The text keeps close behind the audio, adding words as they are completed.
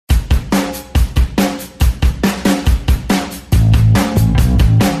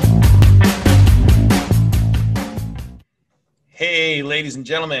Hey, ladies and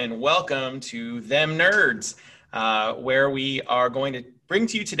gentlemen, welcome to Them Nerds, where we are going to bring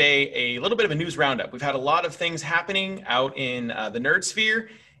to you today a little bit of a news roundup. We've had a lot of things happening out in the nerd sphere,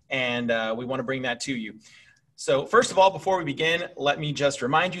 and we want to bring that to you. So first of all, before we begin, let me just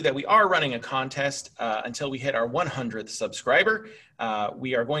remind you that we are running a contest until we hit our 100th subscriber.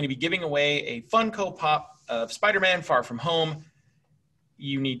 We are going to be giving away a Funko Pop of Spider-Man Far From Home.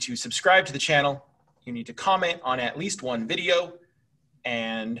 You need to subscribe to the channel. You need to comment on at least one video,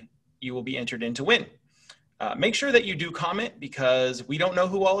 and you will be entered in to win. Make sure that you do comment because we don't know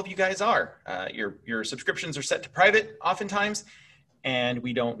who all of you guys are. Your subscriptions are set to private oftentimes, and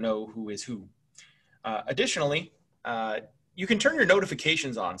we don't know who is who. Additionally, you can turn your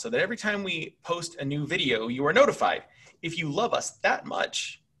notifications on so that every time we post a new video, you are notified. If you love us that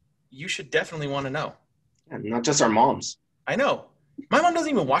much, you should definitely want to know. And not just our moms. I know. My mom doesn't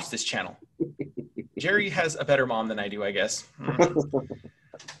even watch this channel. Jerry has a better mom than I do, I guess.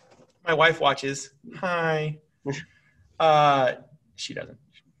 My wife watches. Hi. She doesn't.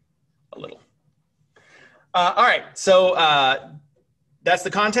 A little. All right. So that's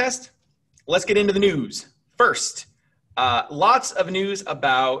the contest. Let's get into the news. First, lots of news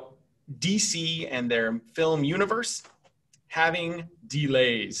about DC and their film universe having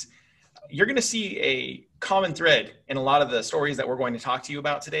delays. You're going to see a common thread in a lot of the stories that we're going to talk to you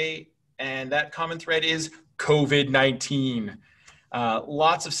about today. And that common thread is COVID-19.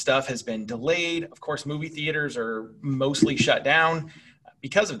 Lots of stuff has been delayed. Of course, movie theaters are mostly shut down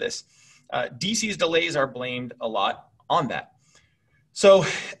because of this. DC's delays are blamed a lot on that. So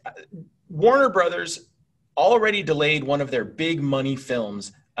Warner Brothers already delayed one of their big money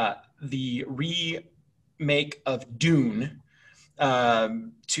films, the remake of Dune,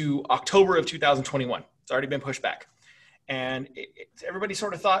 to October of 2021. It's already been pushed back. And everybody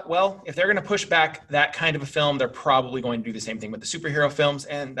sort of thought, well, if they're going to push back that kind of a film, they're probably going to do the same thing with the superhero films,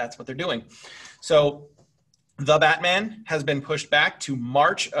 and that's what they're doing. So The Batman has been pushed back to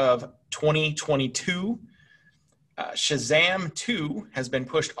March of 2022. Shazam 2 has been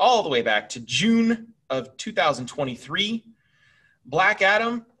pushed all the way back to June of 2023. Black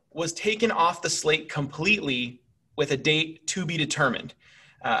Adam was taken off the slate completely with a date to be determined.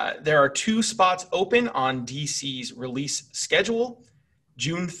 There are 2 spots open on DC's release schedule,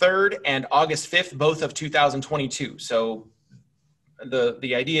 June 3rd and August 5th, both of 2022. So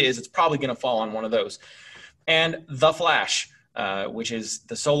the idea is it's probably going to fall on one of those. And The Flash, which is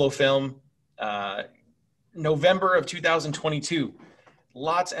the solo film, November of 2022.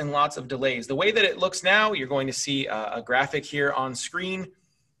 Lots and lots of delays. The way that it looks now, you're going to see a graphic here on screen.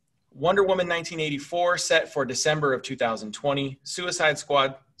 Wonder Woman 1984 set for December of 2020. Suicide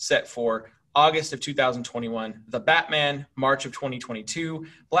Squad set for August of 2021. The Batman, March of 2022.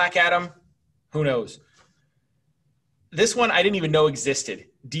 Black Adam, who knows? This one I didn't even know existed.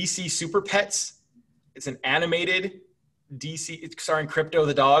 DC Super Pets. It's an animated DC starring Crypto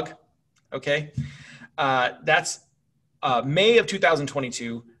the dog. Okay. That's May of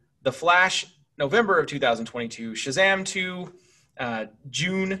 2022. The Flash, November of 2022. Shazam 2,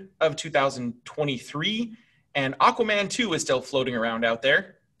 June of 2023. And Aquaman 2 is still floating around out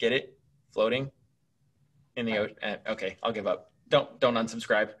there. Get it? Floating in the ocean. Okay, I'll give up. Don't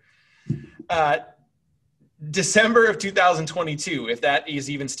unsubscribe. December of 2022, if that is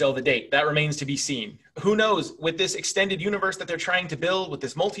even still the date. That remains to be seen. Who knows, with this extended universe that they're trying to build, with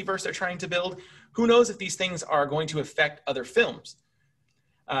this multiverse they're trying to build, who knows if these things are going to affect other films.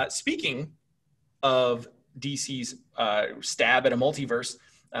 Speaking of DC's stab at a multiverse,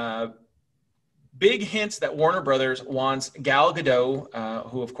 big hints that Warner Brothers wants Gal Gadot,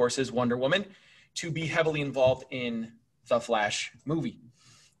 who of course is Wonder Woman, to be heavily involved in the Flash movie.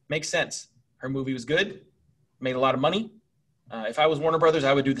 Makes sense. Her movie was good. Made a lot of money. If I was Warner Brothers,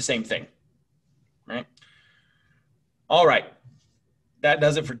 I would do the same thing. Right? All right. That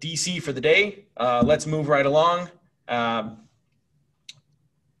does it for DC for the day. Let's move right along.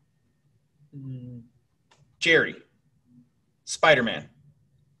 Jerry, Spider-Man,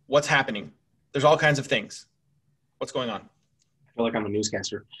 what's happening? There's all kinds of things. What's going on? I feel like I'm a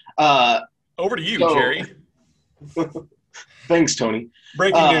newscaster. Over to you, Jerry. Thanks, Tony.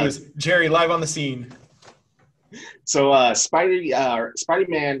 Breaking news. Jerry, live on the scene. So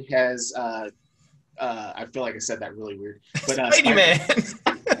Spider-Man has, I feel like I said that really weird. But Spider-Man.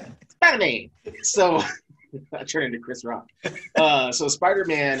 Spider-Man. So I turned into Chris Rock. So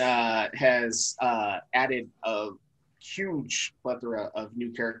Spider-Man has added a huge plethora of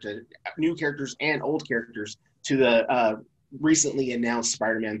new characters and old characters to the recently announced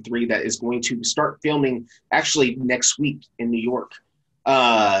Spider-Man 3 that is going to start filming actually next week in New York.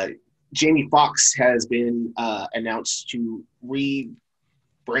 Jamie Foxx has been announced to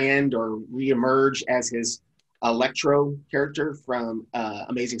rebrand or reemerge as his Electro character from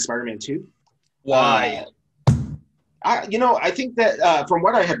Amazing Spider-Man 2. Why? I think that from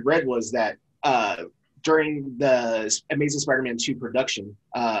what I had read was that during the Amazing Spider-Man 2 production,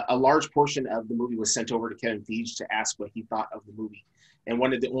 a large portion of the movie was sent over to Kevin Feige to ask what he thought of the movie. And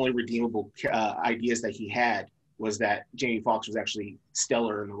one of the only redeemable ideas that he had was that Jamie Foxx was actually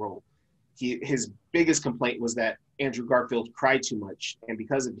stellar in the role. His biggest complaint was that Andrew Garfield cried too much, and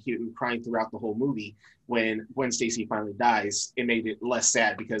because of him crying throughout the whole movie, when Gwen Stacy finally dies, it made it less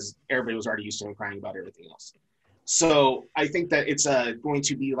sad because everybody was already used to him crying about everything else. So I think that it's going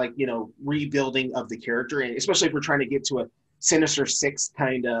to be like, rebuilding of the character, and especially if we're trying to get to a Sinister Six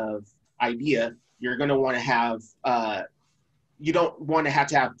kind of idea, you're going to want to have you don't want to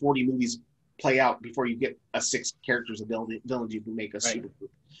have 40 movies play out before you get a 6 characters of villains you can make a super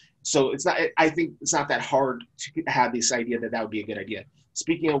group. So I think it's not that hard to have this idea that would be a good idea.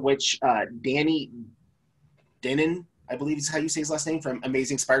 Speaking of which, Danny Denon, I believe is how you say his last name, from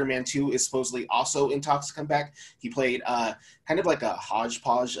Amazing Spider-Man 2 is supposedly also in talks to come back. He played kind of like a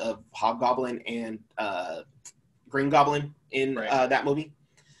hodgepodge of Hobgoblin and Green Goblin in that movie.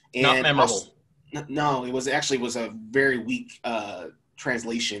 And not memorable. No, it was a very weak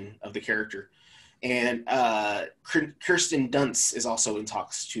translation of the character. And Kirsten Dunst is also in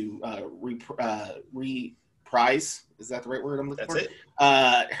talks to reprise. Is that the right word I'm looking for? That's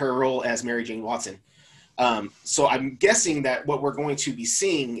it. Her role as Mary Jane Watson. So I'm guessing that what we're going to be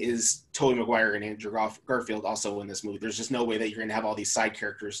seeing is Tobey Maguire and Andrew Garfield also in this movie. There's just no way that you're going to have all these side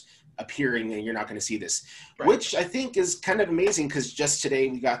characters appearing and you're not going to see this, which I think is kind of amazing because just today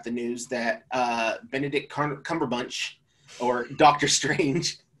we got the news that Benedict Cumberbatch, or Doctor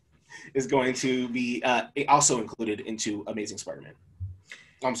Strange, is going to be also included into Amazing Spider-Man.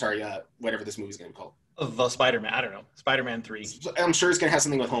 I'm sorry, whatever this movie's going to be called. The Spider-Man, I don't know. Spider-Man 3. I'm sure it's going to have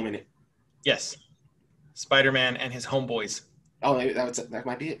something with home in it. Yes. Spider-Man and his homeboys. Oh, that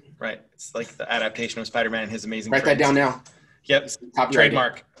might be it. Right. It's like the adaptation of Spider-Man and his amazing Write friends. that down now. Yep.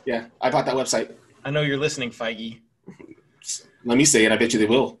 Trademark. Yeah, I bought that website. I know you're listening, Feige. Let me say it. I bet you they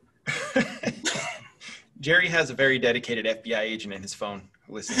will. Jerry has a very dedicated FBI agent in his phone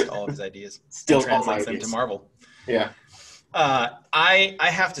who listens to all of his ideas. Still translates them to Marvel. Yeah. I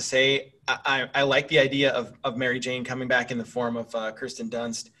have to say, I like the idea of Mary Jane coming back in the form of Kirsten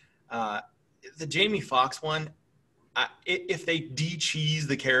Dunst. The Jamie Foxx one, if they de-cheese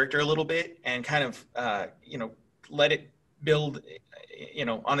the character a little bit and kind of, let it build,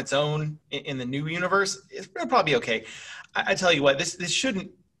 on its own in the new universe, it's probably okay. I tell you what, this shouldn't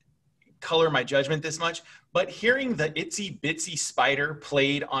color my judgment this much, but hearing the itsy bitsy spider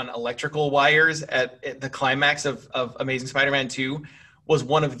played on electrical wires at the climax of Amazing Spider-Man 2 was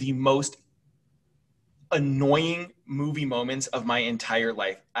one of the most annoying movie moments of my entire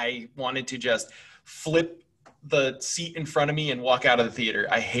life. I wanted to just flip the seat in front of me and walk out of the theater.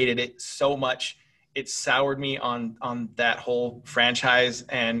 I hated it so much. It soured me on that whole franchise.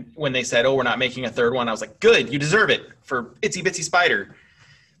 And when they said, "Oh, we're not making a third one," I was like, "Good, you deserve it for Itsy Bitsy Spider."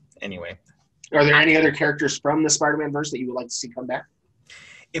 Anyway. Are there any other characters from the Spider-Man verse that you would like to see come back?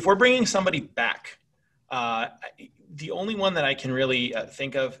 If we're bringing somebody back, the only one that I can really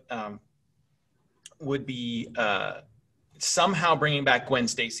think of would be somehow bringing back Gwen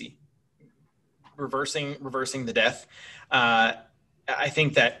Stacy, reversing the death. I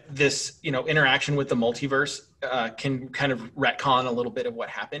think that this, interaction with the multiverse can kind of retcon a little bit of what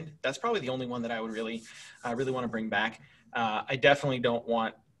happened. That's probably the only one that I would really want to bring back. I definitely don't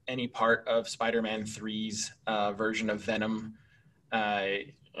want any part of Spider-Man 3's version of Venom.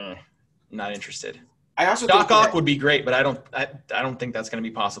 Not interested. I also Doc Ock would be great, but I don't think that's going to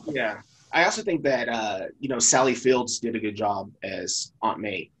be possible. Yeah, I also think that Sally Fields did a good job as Aunt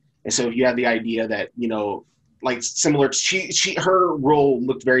May, and so if you have the idea that like similar, her role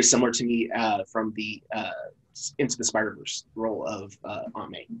looked very similar to me from the Into the Spider-Verse role of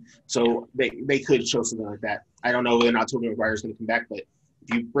Aunt May. So they could show something like that. I don't know whether or not Tobey Maguire is going to come back, but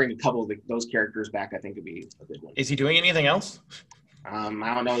if you bring a couple of those characters back, I think it'd be a good one. Is he doing anything else? I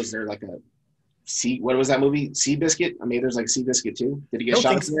don't know. Is there like a what was that movie? Seabiscuit? I mean, there's like Seabiscuit too. Did he get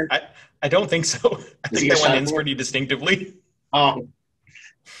shot in there? I don't think so. I think that one ends pretty distinctively. Oh.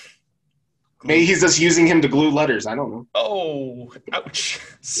 Maybe he's just using him to glue letters. I don't know. Oh, ouch.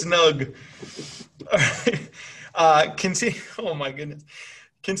 Snug. All right. Oh, my goodness.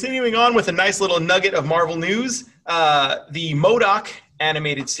 Continuing on with a nice little nugget of Marvel news, the MODOK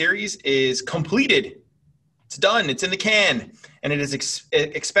animated series is completed. It's done. It's in the can. And it is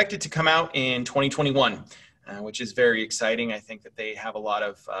expected to come out in 2021, which is very exciting. I think that they have a lot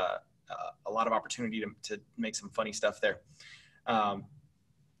of a lot of opportunity to make some funny stuff there.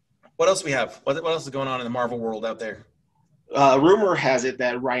 What else do we have? What else is going on in the Marvel world out there? Rumor has it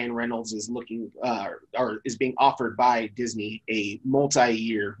that Ryan Reynolds is looking or is being offered by Disney a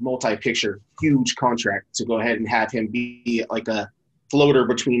multi-year, multi-picture, huge contract to go ahead and have him be like a floater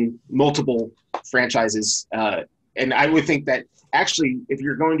between multiple franchises. And I would think that actually, if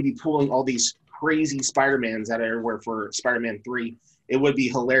you're going to be pulling all these crazy Spider-Mans out of everywhere for Spider-Man 3, it would be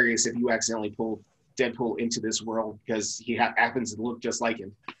hilarious if you accidentally pulled Deadpool into this world because he happens to look just like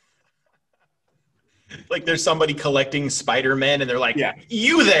him. Like there's somebody collecting Spider-Man and they're like, yeah,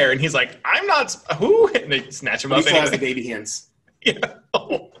 you there? And he's like, I'm not, who? And they snatch him up. He still has the baby hands. Yeah.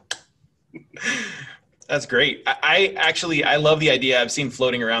 Oh. That's great. I love the idea. I've seen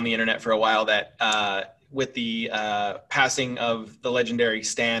floating around the internet for a while that with the passing of the legendary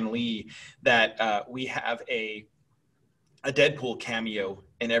Stan Lee, that we have a Deadpool cameo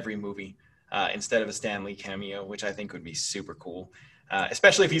in every movie instead of a Stan Lee cameo, which I think would be super cool.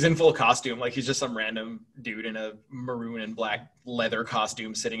 Especially if he's in full costume, like he's just some random dude in a maroon and black leather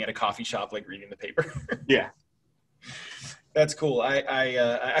costume sitting at a coffee shop, like reading the paper. Yeah. That's cool.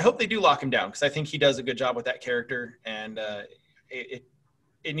 I hope they do lock him down because I think he does a good job with that character, and it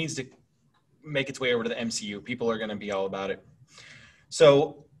needs to make its way over to the MCU. People are going to be all about it.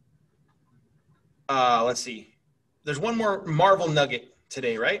 So let's see. There's one more Marvel nugget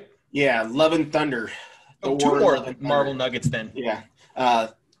today, right? Yeah, Love and Thunder. Oh, two more Marvel nuggets then. Yeah.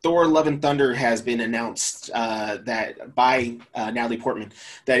 Thor Love and Thunder has been announced that by Natalie Portman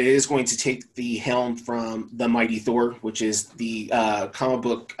that it is going to take the helm from The Mighty Thor, which is the comic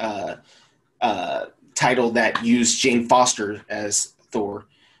book title that used Jane Foster as Thor.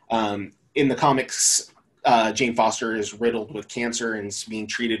 In the comics, Jane Foster is riddled with cancer and is being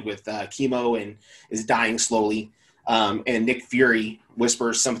treated with chemo and is dying slowly. And Nick Fury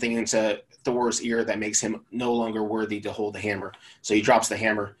whispers something into Thor's ear that makes him no longer worthy to hold the hammer. So he drops the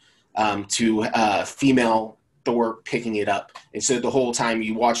hammer to female Thor picking it up. And so the whole time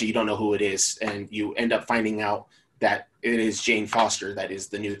you watch it, you don't know who it is. And you end up finding out that it is Jane Foster that is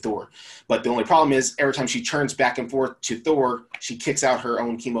the new Thor. But the only problem is every time she turns back and forth to Thor, she kicks out her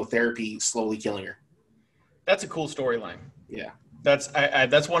own chemotherapy, slowly killing her. That's a cool storyline. Yeah.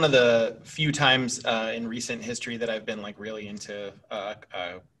 That's one of the few times in recent history that I've been like really into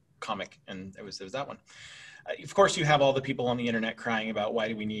comic, and it was that one. Of course, you have all the people on the internet crying about why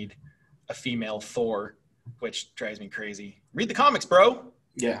do we need a female Thor, which drives me crazy. Read the comics, bro.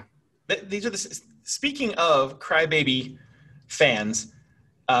 Yeah. These are speaking of crybaby fans.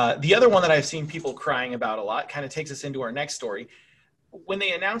 The other one that I've seen people crying about a lot kind of takes us into our next story. When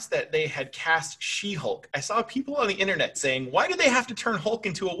they announced that they had cast She-Hulk, I saw people on the internet saying, why do they have to turn Hulk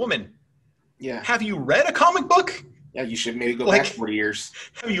into a woman? Yeah. Have you read a comic book? Yeah, you should maybe go back 40 years.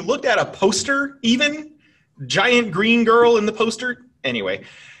 Have you looked at a poster even? Giant green girl in the poster? Anyway,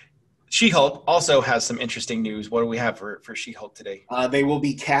 She-Hulk also has some interesting news. What do we have for She-Hulk today? They will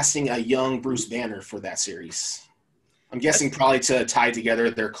be casting a young Bruce Banner for that series. I'm guessing probably to tie together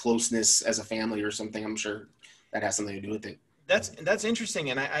their closeness as a family or something. I'm sure that has something to do with it. That's interesting,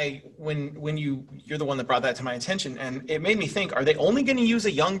 and I when you're the one that brought that to my attention, and it made me think: are they only going to use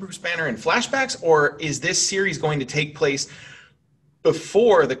a young Bruce Banner in flashbacks, or is this series going to take place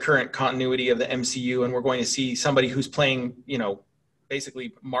before the current continuity of the MCU, and we're going to see somebody who's playing,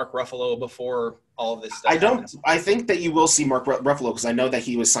 basically Mark Ruffalo before all of this stuff happens? I think that you will see Mark Ruffalo because I know that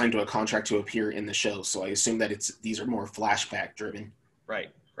he was signed to a contract to appear in the show, so I assume that these are more flashback driven. Right.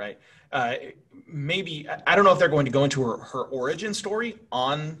 Maybe I don't know if they're going to go into her origin story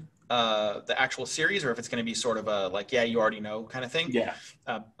on the actual series, or if it's going to be sort of a you already know kind of thing. Yeah.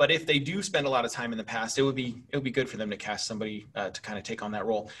 But if they do spend a lot of time in the past, it would be good for them to cast somebody to kind of take on that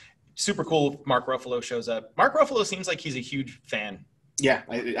role. Super cool if Mark Ruffalo shows up. Mark Ruffalo seems like he's a huge fan. Yeah,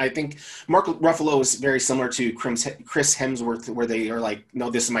 I think Mark Ruffalo is very similar to Chris Hemsworth, where they are like,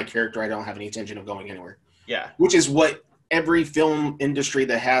 no, this is my character. I don't have any intention of going anywhere. Yeah. Which is what every film industry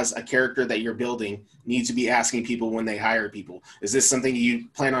that has a character that you're building needs to be asking people when they hire people. Is this something you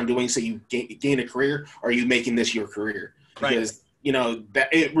plan on doing so you gain a career, or are you making this your career? Because, that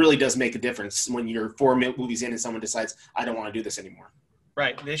it really does make a difference when you're 4 movies in and someone decides, I don't want to do this anymore.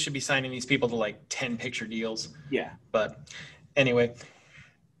 Right. They should be signing these people to 10 picture deals. Yeah. But anyway,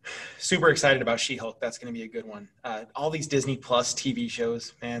 super excited about She-Hulk. That's going to be a good one. All these Disney Plus TV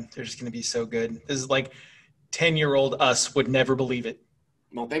shows, man, they're just going to be so good. This is 10-year-old us would never believe it.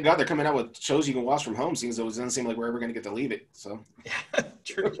 Well, thank God they're coming out with shows you can watch from home, since it doesn't seem like we're ever going to get to leave it. So, yeah,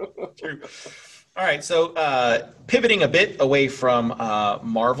 true. All right, so pivoting a bit away from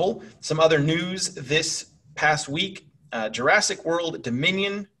Marvel, some other news this past week: Jurassic World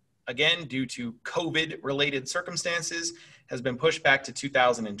Dominion again, due to COVID-related circumstances, has been pushed back to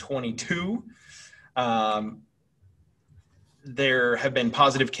 2022. There have been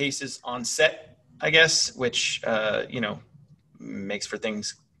positive cases on set, I guess, which, makes for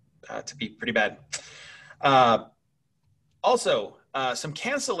things to be pretty bad. Also, some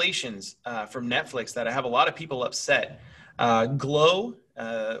cancellations from Netflix that I have a lot of people upset. Glow,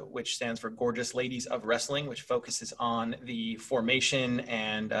 which stands for Gorgeous Ladies of Wrestling, which focuses on the formation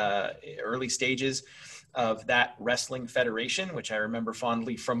and early stages of that wrestling federation, which I remember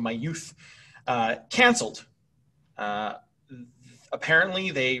fondly from my youth, canceled.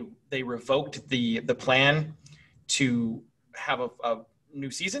 Apparently, they revoked the plan to have a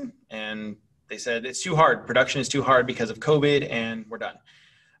new season, and they said it's too hard. Production is too hard because of COVID, and we're done.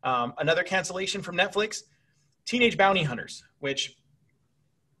 Another cancellation from Netflix, Teenage Bounty Hunters, which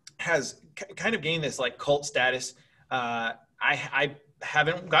has kind of gained this like cult status. I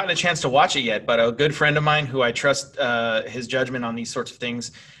haven't gotten a chance to watch it yet, but a good friend of mine who I trust his judgment on these sorts of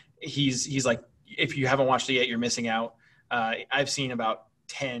things, he's like, if you haven't watched it yet, you're missing out. I've seen about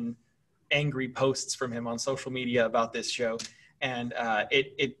 10 angry posts from him on social media about this show. And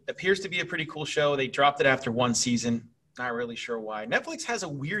it appears to be a pretty cool show. They dropped it after one season. Not really sure why. Netflix has a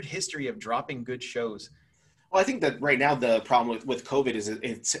weird history of dropping good shows. Well, I think that right now the problem with COVID is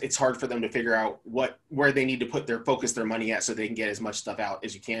it's hard for them to figure out where they need to put their money at so they can get as much stuff out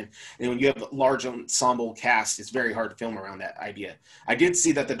as you can. And when you have a large ensemble cast, it's very hard to film around that idea. I did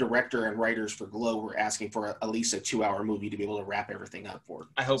see that the director and writers for Glow were asking for at least a 2-hour movie to be able to wrap everything up for.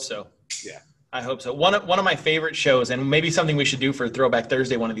 I hope so. Yeah. I hope so. One of my favorite shows, and maybe something we should do for Throwback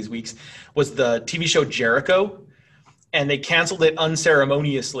Thursday one of these weeks, was the TV show Jericho, and they canceled it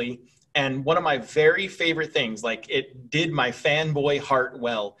unceremoniously. And one of my very favorite things, like it did my fanboy heart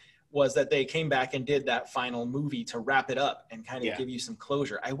well, was that they came back and did that final movie to wrap it up and kind of give you some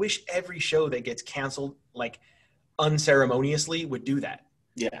closure. I wish every show that gets canceled like unceremoniously would do that.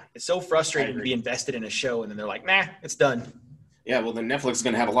 Yeah. It's so frustrating to be invested in a show and then they're like, nah, it's done. Yeah, well, then Netflix is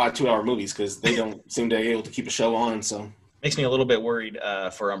going to have a lot of 2-hour movies because they don't seem to be able to keep a show on. So makes me a little bit worried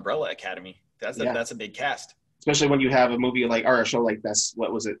for Umbrella Academy. That's a big cast. Especially when you have a movie or a show like this.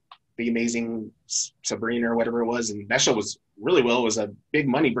 What was it? The Amazing Sabrina or whatever it was, and that show was really well. It was a big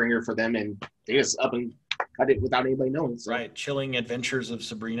money bringer for them, and they just up and cut it without anybody knowing. So. Right, Chilling Adventures of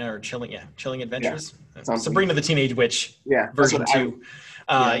Sabrina, or Chilling Adventures. Yeah. Sabrina the Teenage Witch. Yeah, version 2.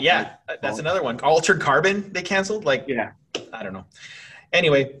 That's another one. Altered Carbon they canceled. I don't know.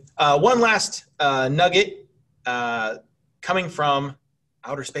 Anyway, one last nugget coming from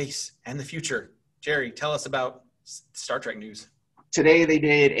outer space and the future. Jerry, tell us about Star Trek news. Today they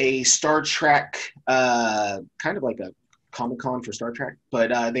did a Star Trek, kind of like a Comic-Con for Star Trek,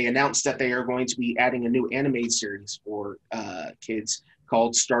 but they announced that they are going to be adding a new animated series for kids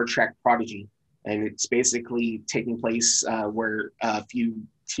called Star Trek Prodigy. And it's basically taking place where a few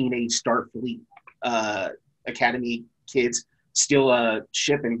teenage Starfleet Academy kids steal a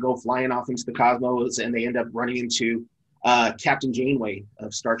ship and go flying off into the cosmos, and they end up running into Captain Janeway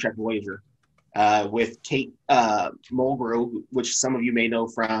of Star Trek Voyager. With Kate Mulgrew, which some of you may know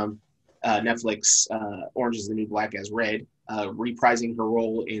from Netflix, Orange is the New Black as Red, reprising her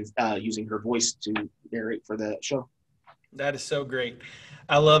role in using her voice to narrate for the show. That is so great.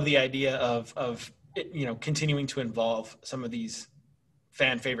 I love the idea of continuing to involve some of these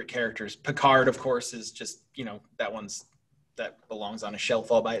fan favorite characters. Picard, of course, is just that belongs on a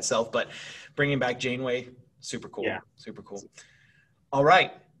shelf all by itself. But bringing back Janeway, super cool. Yeah, super cool. All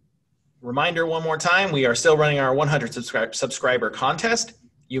right. Reminder one more time, we are still running our 100 subscriber contest.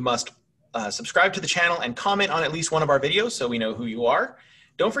 You must subscribe to the channel and comment on at least one of our videos so we know who you are.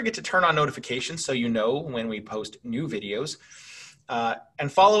 Don't forget to turn on notifications so you know when we post new videos.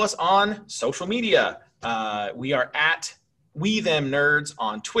 And follow us on social media. We are at We Them Nerds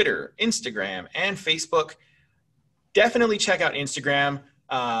on Twitter, Instagram, and Facebook. Definitely check out Instagram.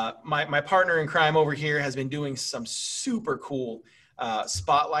 My partner in crime over here has been doing some super cool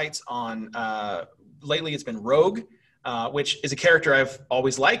spotlights on, lately it's been Rogue, which is a character I've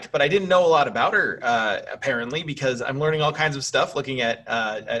always liked, but I didn't know a lot about her, apparently, because I'm learning all kinds of stuff looking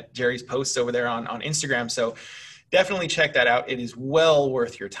at Jerry's posts over there on Instagram. So definitely check that out. It is well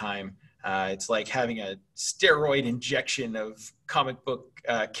worth your time. It's like having a steroid injection of comic book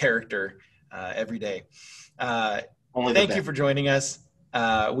character every day. Thank you for joining us.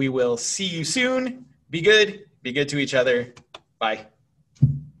 We will see you soon. Be good. Be good to each other. Bye.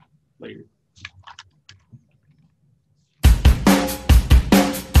 Later.